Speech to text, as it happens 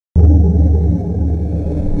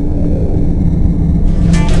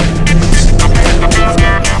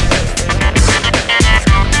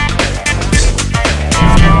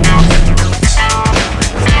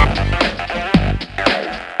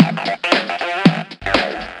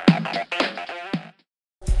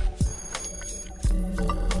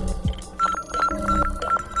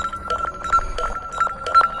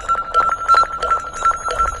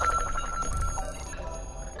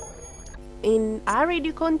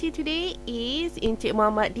Konti today is Encik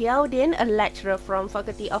Mohamed Dhiauddin, a lecturer from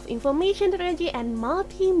Faculty of Information Technology and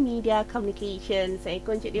Multimedia Communications.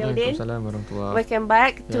 Assalamualaikum Encik Dhiauddin. Waalaikumsalam warahmatullahi. Welcome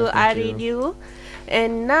back to iRadio.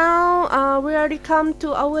 And now we already come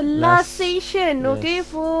to our last session, okay,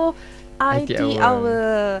 for IT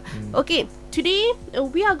hour. Okay, today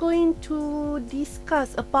we are going to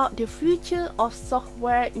discuss about the future of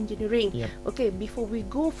software engineering. Okay, before we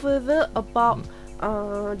go further about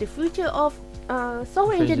the future of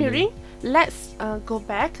software engineering, let's go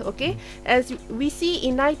back. Okay, as we see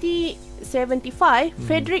in 1975,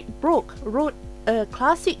 Frederick Brook wrote a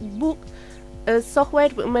classic book, a software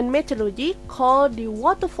development methodology called the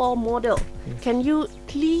waterfall model. Can you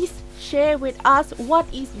please share with us what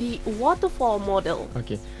is the waterfall model?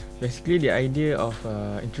 Okay, basically the idea of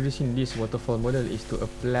introducing this waterfall model is to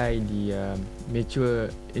apply the mature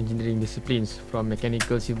engineering disciplines from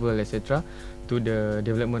mechanical, civil, etc. to the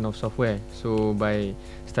development of software. So by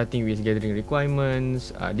starting with gathering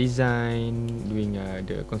requirements, design, doing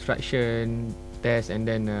the construction, test, and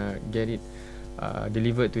then get it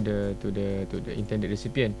delivered to the intended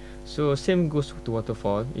recipient. So same goes to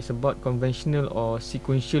waterfall. It's about conventional or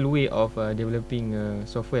sequential way of developing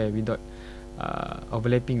software without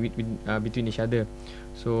overlapping between each other.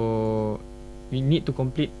 So we need to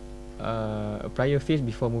complete a prior phase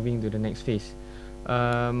before moving to the next phase.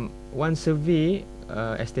 One survey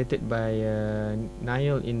as stated by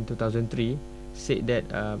Niall in 2003 said that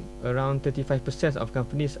around 35% of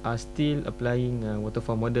companies are still applying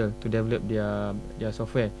waterfall model to develop their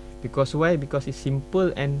software. Because why? Because it's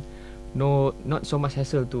simple and not so much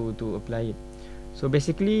hassle to apply it. So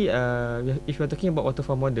basically, if we are talking about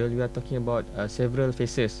waterfall model, we are talking about several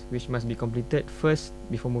phases which must be completed first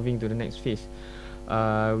before moving to the next phase.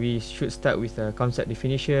 We should start with concept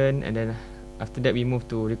definition, and then after that we move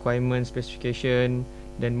to requirement specification,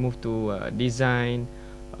 then move to design,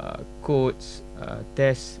 codes,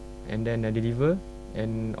 test, and then deliver.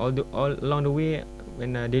 And all along the way,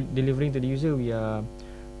 when delivering to the user, we are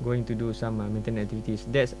going to do some maintenance activities.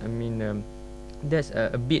 That's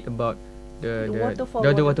a bit about the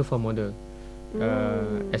waterfall model,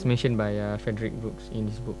 as mentioned by Frederick Brooks in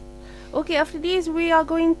this book. Okay, after this we are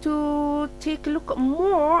going to take a look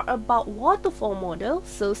more about waterfall model.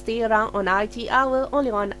 So stay around on IT Hour,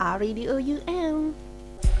 only on iRadio UM.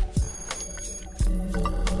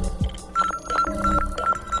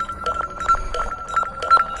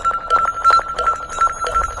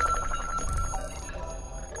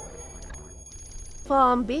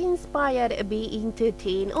 From be inspired, be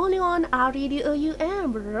entertained, only on iRadio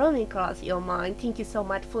UM, roaming across your mind. Thank you so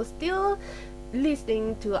much for still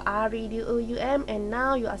listening to iRadio UM, and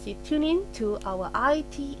now you are still tuning to our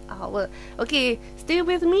IT Hour. Okay, stay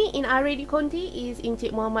with me in iRadio Konti is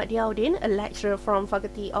Encik Mohamed Dhiauddin, a lecturer from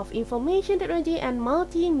Faculty of Information Technology and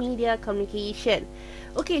Multimedia Communication.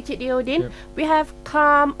 Okay, Encik Dhiauddin, we have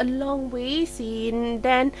come a long way since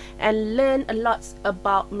then and learned a lot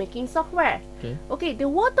about making software. Okay, the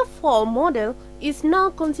waterfall model is now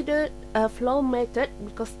considered a flawed method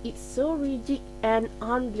because it's so rigid and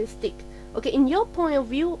unrealistic. Okay, in your point of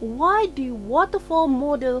view, why the waterfall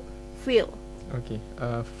model fail? Okay,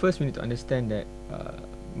 first we need to understand that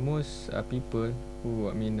most people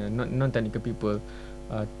who, non-technical people,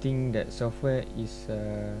 think that software is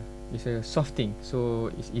a soft thing, so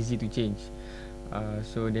it's easy to change.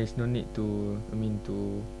 So there's no need to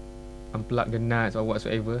unplug the nuts or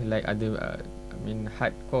whatsoever like other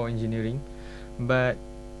hardcore engineering. But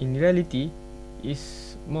in reality,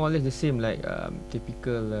 it's more or less the same like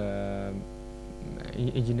typical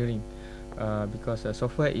engineering, because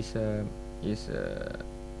software is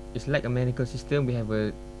like a mechanical system. We have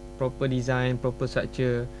a proper design, proper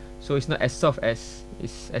structure, so it's not as soft as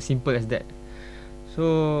it's as simple as that.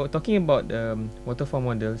 So talking about waterfall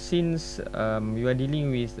model, since we are dealing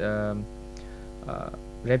with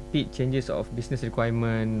rapid changes of business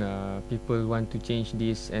requirement, people want to change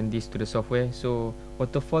this and this to the software, so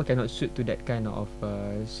waterfall cannot suit to that kind of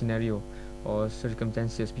scenario or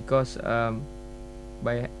circumstances, because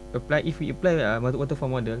if we apply waterfall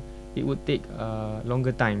model, it would take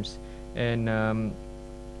longer times, and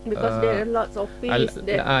because there are lots of things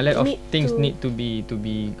need to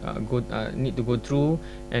go through,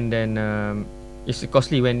 and then it's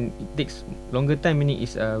costly. When it takes longer time, meaning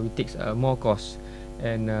it takes more cost.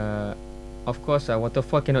 And of course,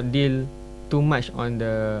 waterfall cannot deal too much on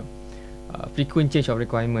the frequent change of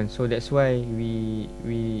requirements. So that's why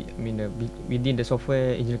within the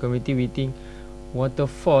software engineering community, we think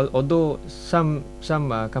waterfall, although some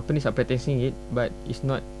companies are practicing it, but it's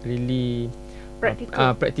not really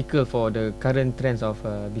practical for the current trends of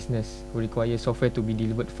business who require software to be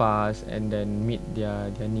delivered fast and then meet their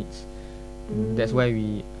needs. That's why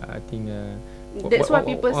we I think that's why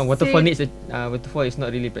people waterfall say needs waterfall is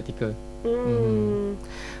not really practical.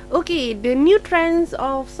 Okay, the new trends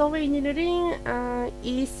of software engineering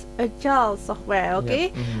is agile software.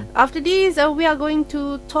 Okay, after this we are going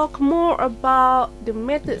to talk more about the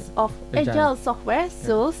methods of agile software.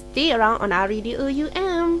 So stay around on iRadio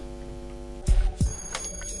UM.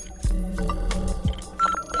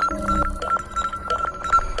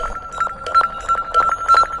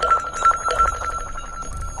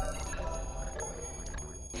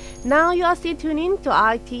 Now you are still tuning to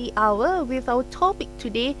IT Hour with our topic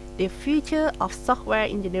today, the future of software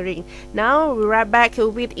engineering. Now we're right back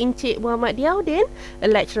with Encik Mohamed Dhiauddin, a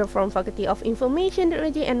lecturer from Faculty of Information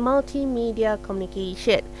Technology and Multimedia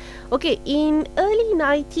Communication. Okay, in early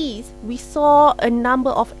 90s, we saw a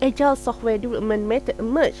number of agile software development methods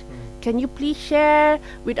emerge. Can you please share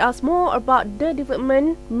with us more about the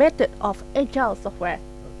development method of agile software?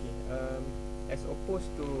 Okay, as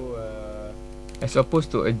opposed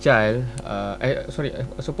to agile, as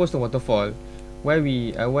opposed to waterfall, why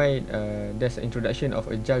there's an introduction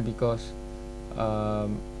of agile because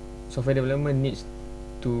software development needs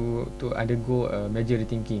to undergo a major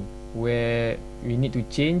rethinking where we need to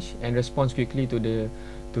change and respond quickly to the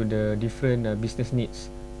different business needs,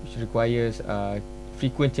 which requires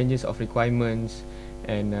frequent changes of requirements,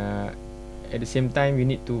 and at the same time we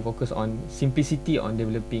need to focus on simplicity on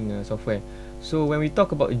developing software. So when we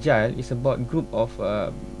talk about agile, it's about group of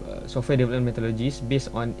software development methodologies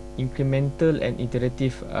based on incremental and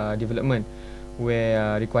iterative development,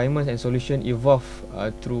 where requirements and solution evolve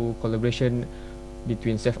through collaboration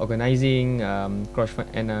between self-organizing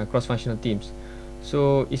cross-functional teams.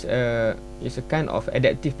 So it's a kind of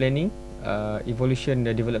adaptive planning, evolution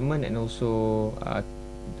development, and also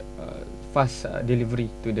fast delivery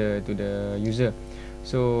to the user.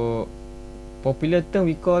 So popular term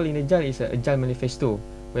we call in agile is a agile manifesto,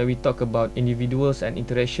 where we talk about individuals and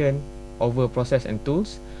interaction over process and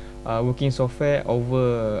tools, working software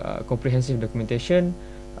over comprehensive documentation,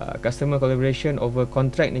 customer collaboration over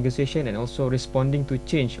contract negotiation, and also responding to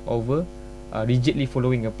change over rigidly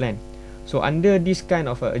following a plan. So under this kind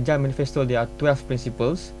of agile manifesto, there are 12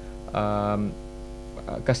 principles: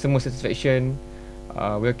 customer satisfaction,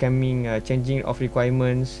 welcoming changing of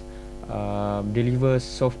requirements, deliver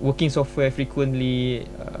working software frequently.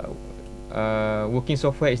 Working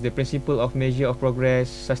software is the principle of measure of progress,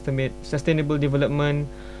 sustainable development,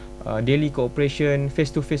 daily cooperation,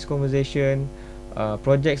 face-to-face conversation.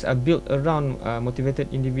 Projects are built around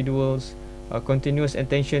motivated individuals, continuous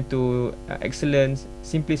attention to excellence,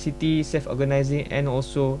 simplicity, self-organizing, and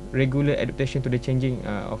also regular adaptation to the changing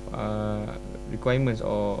of requirements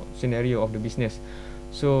or scenario of the business.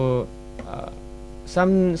 So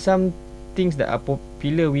some things that are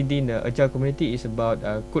popular within the agile community is about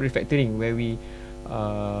code refactoring, where we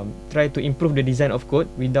try to improve the design of code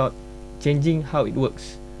without changing how it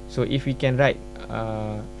works. So if we can write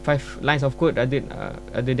 5 lines of code other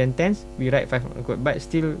than 10, we write 5 lines of code, but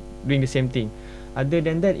still doing the same thing. Other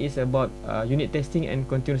than that is about unit testing and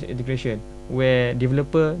continuous integration, where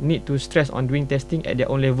developer need to stress on doing testing at their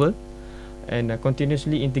own level and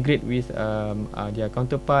continuously integrate with their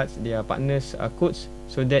counterparts, their partners' codes,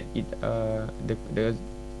 so that the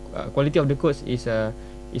quality of the codes is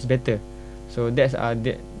better. So that's are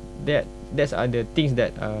the things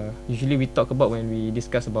that usually we talk about when we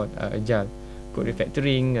discuss about agile: code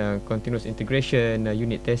refactoring, continuous integration,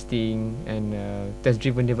 unit testing, and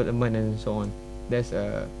test-driven development, and so on. That's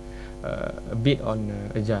a bit on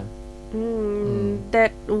agile.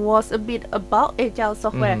 That was a bit about agile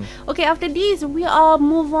software. Okay, after this we are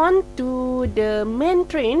move on to the main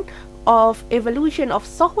trend of evolution of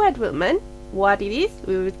software development. What it is,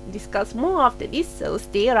 we will discuss more after this, so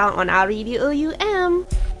stay around on iRadio UM.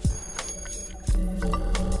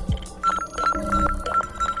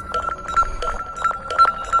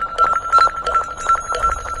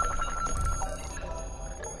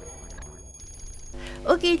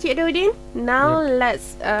 Okay, Encik Dhiauddin, now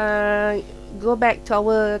let's go back to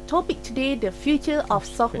our topic today, the future of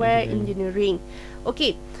software engineering.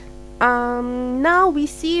 Okay, now we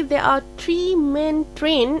see there are 3 main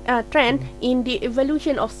trend in the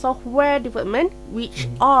evolution of software development,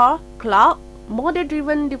 which are cloud,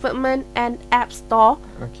 model-driven development, and app store.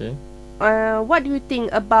 Okay. What do you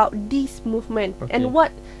think about this movement, and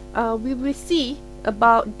what we will see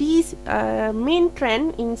about this main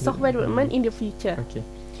trend in software development in the future? Okay.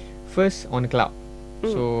 First, on cloud.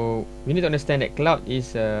 So we need to understand that cloud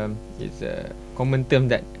is a common term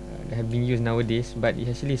that have been used nowadays, but it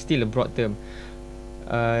actually still a broad term.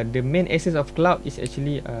 the main essence of cloud is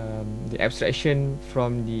actually the abstraction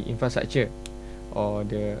from the infrastructure, or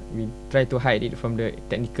we try to hide it from the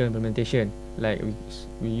technical implementation, like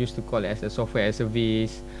we used to call it as a software as a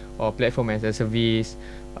service or platform as a service.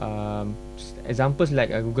 Examples like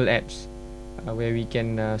Google Apps, where we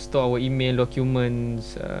can store our email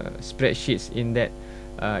documents, spreadsheets in that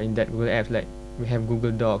Google Apps, like we have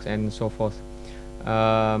Google Docs and so forth.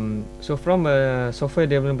 So from a software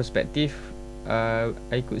development perspective,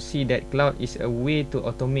 I could see that cloud is a way to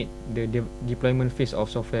automate the deployment phase of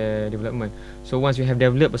software development. So once you have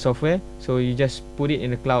developed a software, so you just put it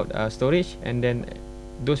in the cloud storage, and then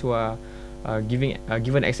those who are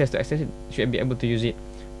given access to access it should be able to use it.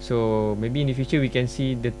 So maybe in the future we can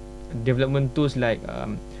see the development tools like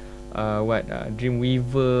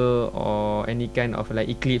Dreamweaver or any kind of like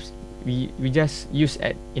Eclipse. We just use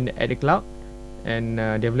at the cloud and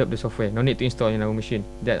develop the software. No need to install in our machine.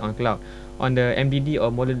 That on cloud. On the MDD or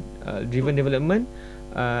model driven development,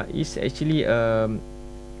 is actually a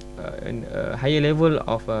higher level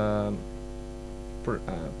of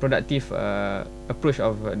productive approach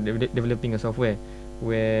of developing a software,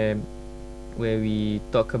 where we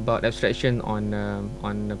talk about abstraction on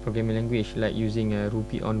a programming language like using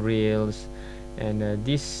Ruby on Rails, and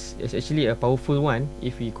this is actually a powerful one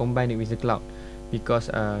if we combine it with the cloud, because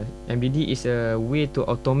MDD is a way to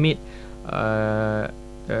automate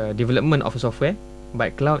development of a software,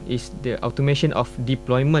 but cloud is the automation of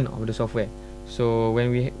deployment of the software. So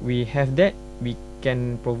when we have that, we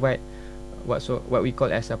can provide what we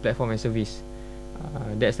call as a platform as service.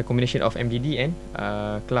 That's the combination of MDD and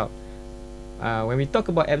cloud. When we talk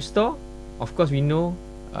about App Store, of course we know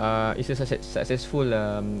it's a successful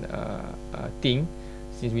thing,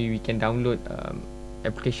 since we can download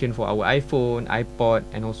application for our iPhone, iPod,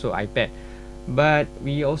 and also iPad. But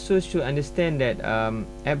we also should understand that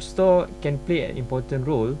App Store can play an important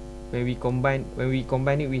role when we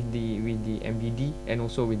combine it with the MDD and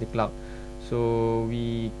also with the cloud. So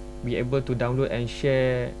we able to download and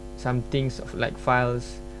share some things like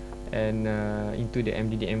files and into the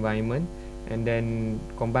MDD environment, and then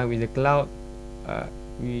combined with the cloud,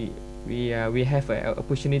 we have an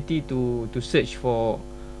opportunity to search for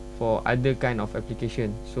other kind of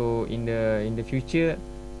application. So in the future,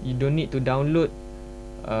 you don't need to download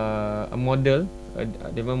a model, a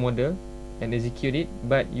development model, and execute it,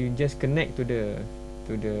 but you just connect to the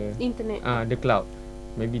internet, the cloud,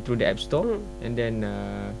 maybe through the App Store, and then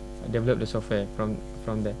develop the software from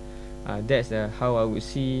there. That's how I would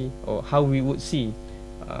see, or how we would see,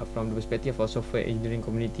 from the perspective of software engineering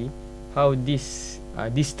community, how these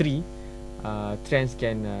three trends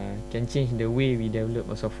can change the way we develop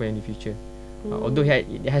a software in the future. Although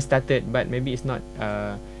it has started, but maybe it's not.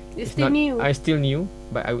 It's still not, new. Still new,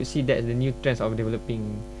 but I would see that the new trends of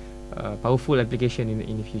developing powerful application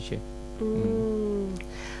in the future.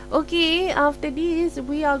 Okay, after this,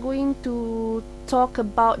 we are going to talk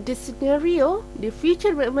about the scenario, the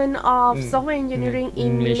future development of software engineering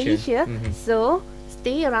in Malaysia. So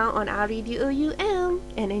stay around on iRadio UM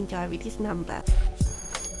and enjoy with this number.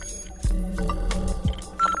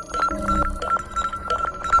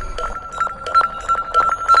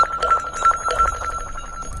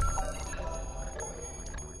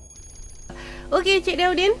 Okay, Encik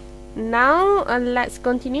Dhiauddin. Now let's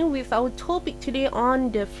continue with our topic today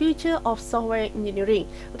on the future of software engineering.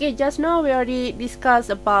 Okay, just now we already discussed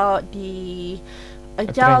about the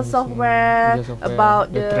agile software,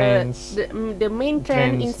 about the trends, the main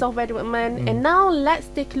trend in software development, and now let's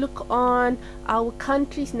take a look on our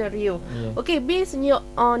country scenario. Okay, based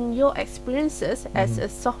on your experiences as a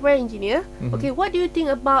software engineer, okay, what do you think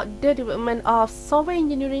about the development of software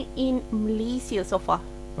engineering in Malaysia so far?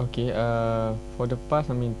 Okay, for the past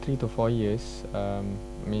 3 to 4 years,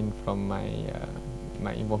 from my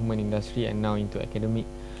involvement in industry and now into academic,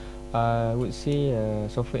 I would say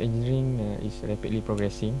software engineering is rapidly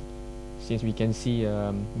progressing, since we can see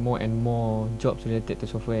more and more jobs related to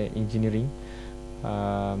software engineering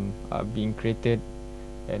are being created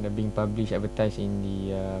and are being published, advertised in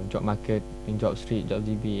the job market, in JobStreet,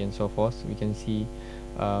 JobDB, and so forth. We can see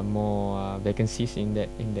more vacancies in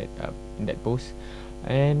that post.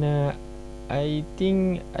 And I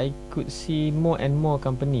think I could see more and more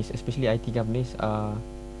companies, especially IT companies, are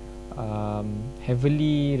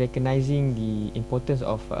heavily recognizing the importance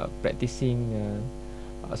of practicing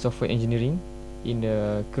software engineering in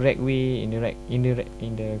the correct way, in the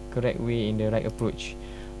right approach.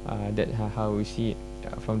 That's how we see it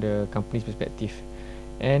from the company's perspective.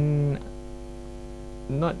 And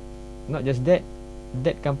not just that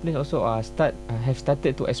companies also have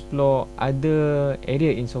started to explore other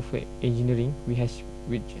area in software engineering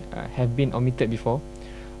which have been omitted before.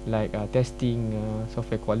 like testing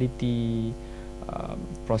software quality,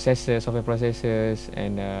 software processes,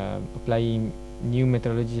 and applying new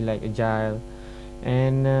methodology like agile.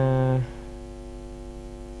 And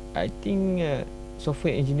I think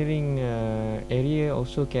software engineering area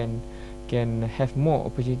also can have more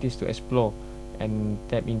opportunities to explore and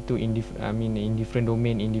tap into in different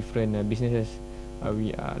domain, in different businesses.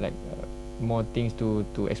 We are like more things to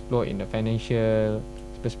explore in the financial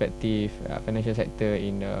perspective, financial sector,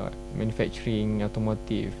 in manufacturing,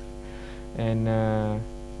 automotive, and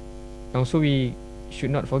also we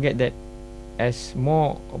should not forget that as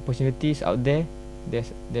more opportunities out there,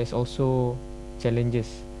 there's also challenges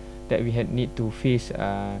that we had need to face.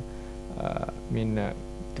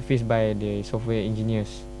 To face by the software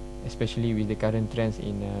engineers, especially with the current trends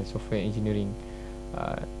in software engineering.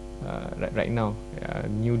 Right now,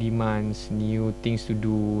 new demands, new things to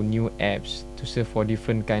do, new apps to serve for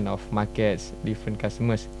different kind of markets, different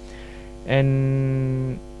customers,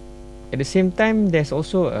 and at the same time, there's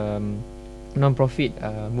also non-profit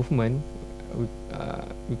movement.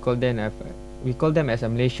 We call them as a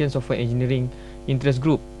Malaysian Software Engineering Interest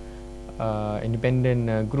Group,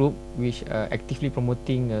 independent group which actively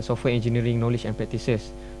promoting software engineering knowledge and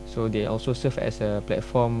practices. So they also serve as a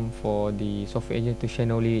platform for the software engineer to share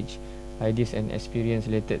knowledge, ideas, and experience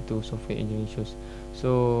related to software engineering issues.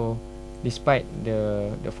 So despite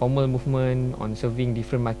the formal movement on serving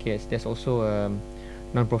different markets, there's also a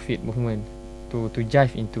non-profit movement to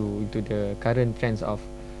dive into the current trends of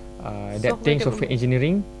adapting software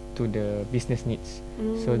engineering to the business needs.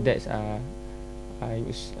 So that's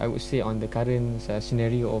I would say on the current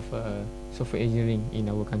scenario of software engineering in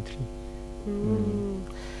our country.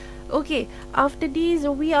 Okay, after this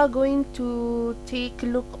we are going to take a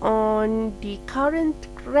look on the current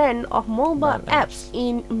trend of mobile apps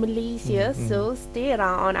in Malaysia. So stay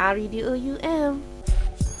around on iRadio UM.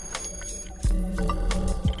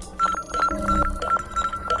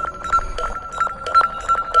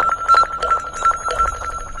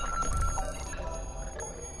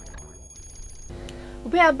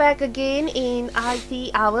 We are back again in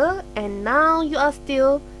IT Hour, and now you are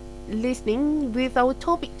still listening with our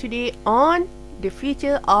topic today on the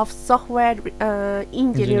future of software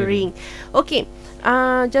engineering. Okay,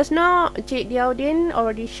 just now Encik Dhiauddin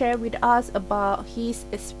already shared with us about his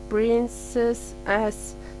experiences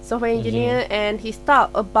as software engineer and his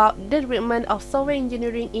thought about the development of software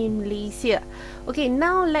engineering in Malaysia. Okay,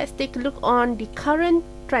 now let's take a look on the current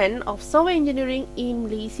trend of software engineering in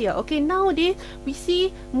Malaysia. Okay, nowadays we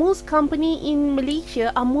see most company in Malaysia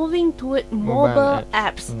are moving toward mobile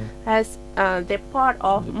apps as they're part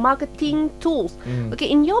of marketing tools. Okay,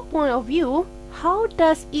 in your point of view, how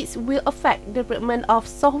does it will affect the development of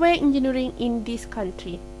software engineering in this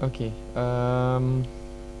country? Okay, from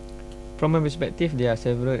my perspective, there are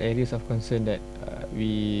several areas of concern that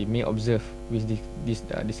we may observe with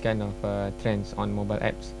this kind of trends on mobile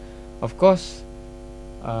apps. Of course,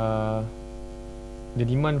 the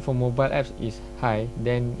demand for mobile apps is high,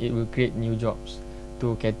 then it will create new jobs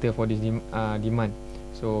to cater for this demand.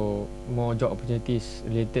 So more job opportunities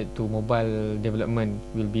related to mobile development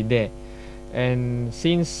will be there. And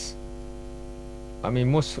since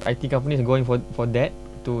most IT companies are going for that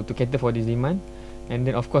to cater for this demand, and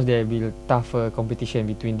then of course there will be tougher competition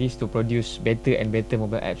between these to produce better and better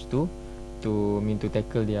mobile apps to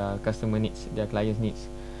tackle their customer needs, their clients' needs.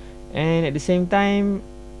 And at the same time,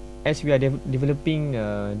 as we are developing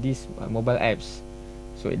these mobile apps,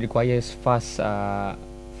 so it requires fast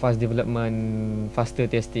development, faster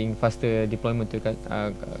testing, faster deployment to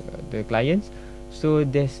the clients. So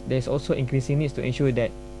there's also increasing needs to ensure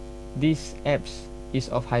that these apps is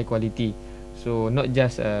of high quality. So not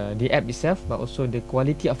just the app itself, but also the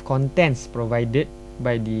quality of contents provided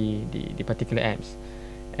by the particular apps.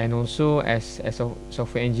 And also as a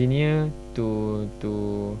software engineer to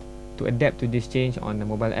adapt to this change on the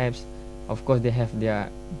mobile apps, of course they have the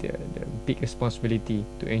big responsibility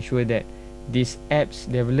to ensure that these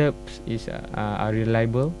apps developed are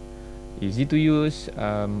reliable, easy to use,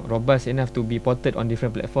 robust enough to be ported on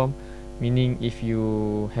different platform. Meaning if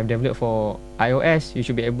you have developed for iOS, you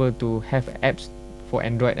should be able to have apps for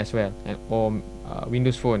Android as well, or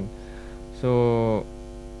Windows Phone. So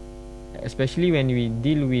especially when we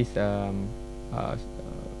deal with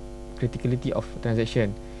criticality of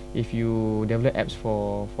transaction, if you develop apps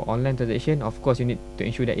for online transaction, of course you need to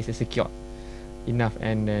ensure that it's secure enough,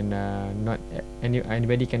 and then not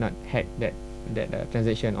anybody cannot hack that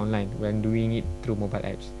transaction online when doing it through mobile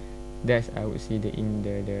apps. That's, I would say, the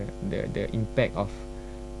impact of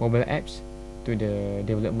mobile apps to the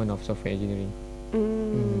development of software engineering.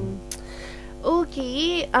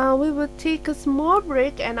 Okay, we will take a small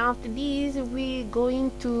break, and after this, we're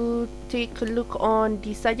going to take a look on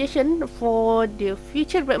the suggestion for the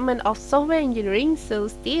future development of software engineering. So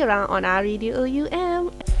stay around on iRadio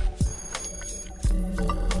OUM.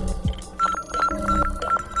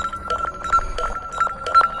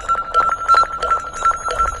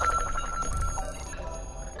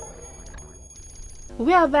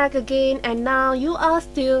 We are back again, and now you are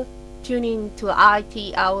still tuning to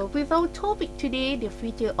IT Hour with our topic today, the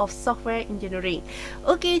future of software engineering.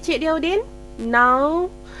 Okay, Encik Dhiauddin, now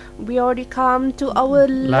we already come to our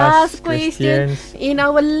last question in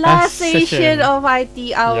our last session of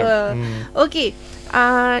IT Hour. Yep. Okay,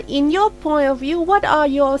 in your point of view, what are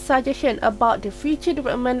your suggestions about the future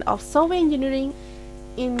development of software engineering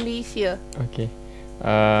in Malaysia? Okay,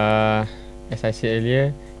 as I said earlier,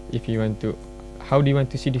 if you want to, how do you want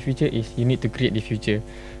to see the future is you need to create the future.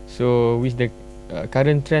 So with the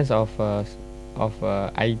current trends of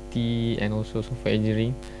IT and also software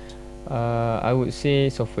engineering, I would say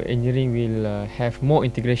software engineering will have more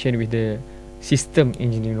integration with the system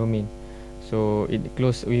engineering domain. So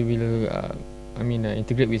we will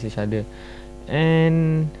integrate with each other,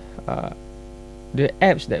 and the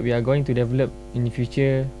apps that we are going to develop in the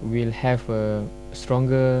future will have a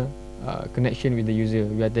stronger connection with the user.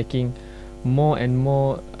 We are taking more and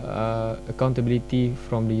more accountability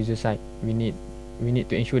from the user side. We need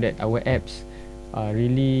to ensure that our apps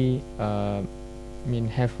really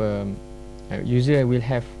have user will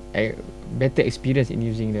have a better experience in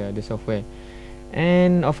using the software.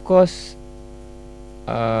 And of course,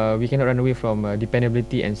 we cannot run away from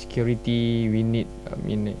dependability and security. We need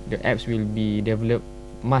the apps will be developed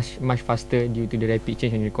much faster due to the rapid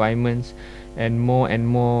change in requirements, and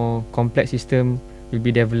more complex system will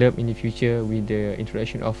be developed in the future with the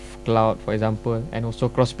introduction of cloud, for example, and also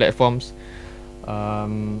cross platforms.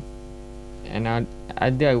 And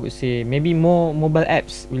other, I would say maybe more mobile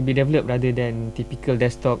apps will be developed rather than typical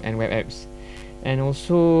desktop and web apps. And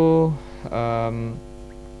also, other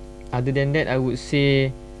than that, I would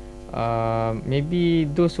say maybe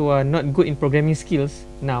those who are not good in programming skills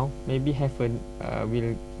now maybe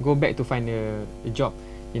will go back to find a job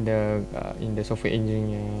in the software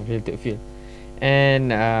engineering related field.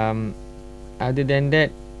 And other than that,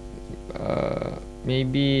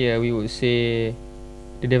 maybe we would say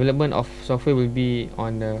the development of software will be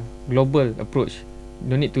on a global approach.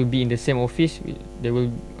 No need to be in the same office.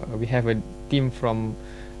 We have a team from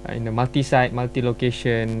in the multi-site,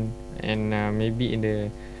 multi-location, and maybe in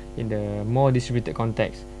the more distributed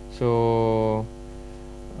context. So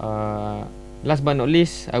last but not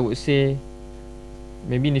least, I would say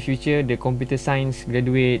maybe in the future the computer science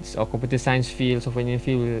graduates or computer science field, software engineering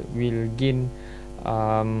field will gain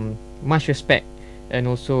much respect, and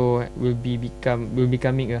also will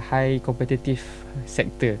becoming a high competitive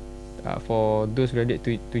sector for those graduate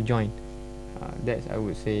to join. That's, I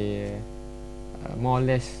would say, more or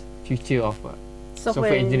less future of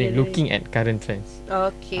software engineering looking at current trends.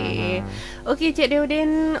 Okay. Okay, Encik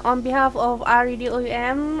Dhiauddin, on behalf of iRadio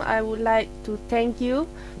OUM, I would like to thank you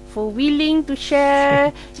for willing to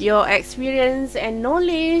share your experience and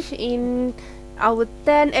knowledge in our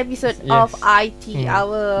 10th episode of IT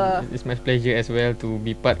Hour. It's my pleasure as well to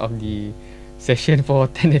be part of the session for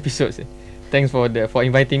 10 episodes. Thanks for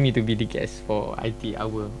inviting me to be the guest for IT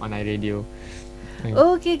Hour on iRadio.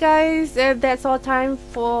 Okay guys, that's all time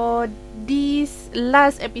for this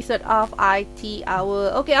last episode of IT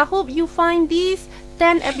Hour. Okay, I hope you find this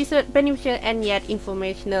 10 episode beneficial and yet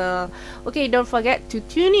informational. Okay, don't forget to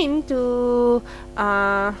tune in to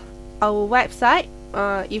our website.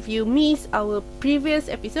 If you miss our previous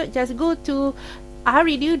episode, just go to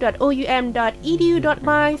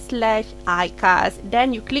iRadio.oum.edu.my/icast.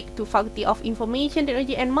 Then you click to Faculty of Information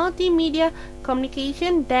Technology and Multimedia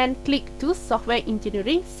Communication. Then click to Software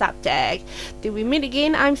Engineering subject. Till we meet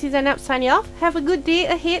again, I'm Zainab signing off. Have a good day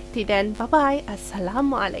ahead. Till then, bye bye.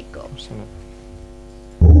 Assalamualaikum.